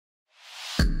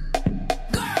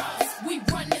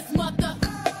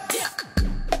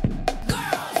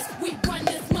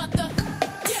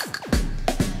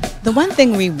The one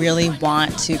thing we really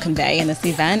want to convey in this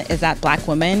event is that Black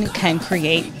women can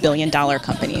create billion-dollar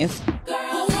companies.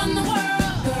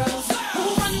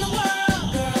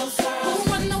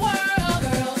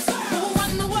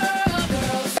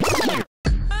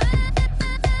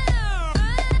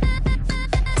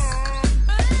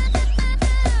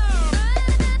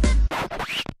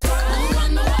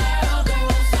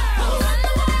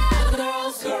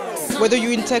 Whether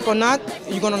you're in tech or not,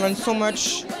 you're going to learn so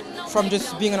much from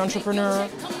just being an entrepreneur.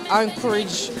 I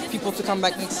encourage people to come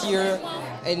back next year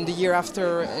and the year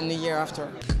after and the year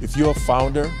after. If you're a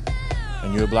founder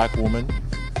and you're a Black woman,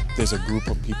 there's a group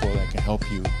of people that can help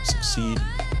you succeed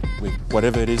with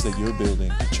whatever it is that you're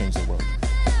building to change the world.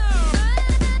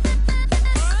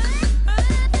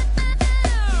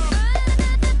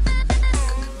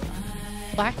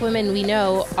 Black women, we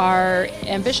know, are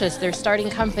ambitious. They're starting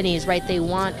companies, right? We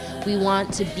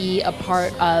want to be a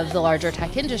part of the larger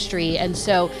tech industry, and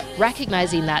so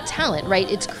recognizing that talent, right?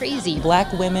 It's crazy.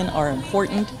 Black women are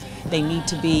important. They need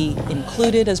to be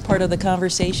included as part of the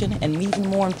conversation, and even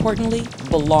more importantly,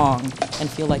 belong and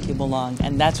feel like you belong.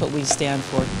 And that's what we stand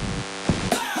for.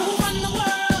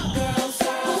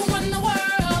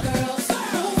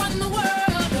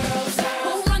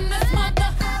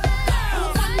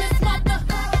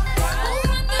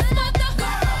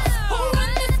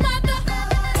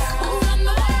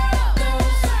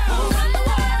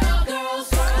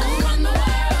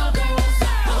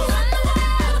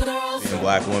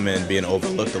 Black women being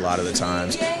overlooked a lot of the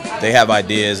times. They have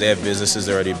ideas, they have businesses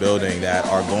they're already building that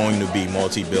are going to be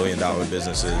multi-billion-dollar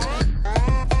businesses.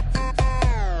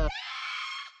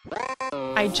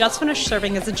 I just finished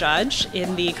serving as a judge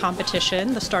in the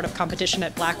competition, the startup competition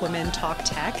at Black Women Talk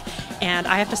Tech, and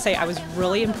I have to say I was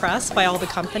really impressed by all the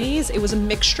companies. It was a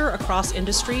mixture across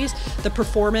industries. The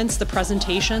performance, the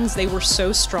presentations, they were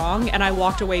so strong, and I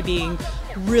walked away being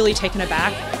really taken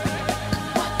aback.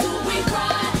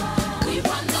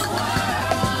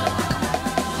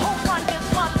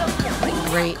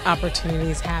 Great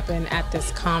opportunities happen at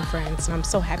this conference, and I'm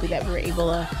so happy that we're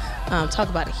able to talk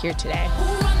about it here today.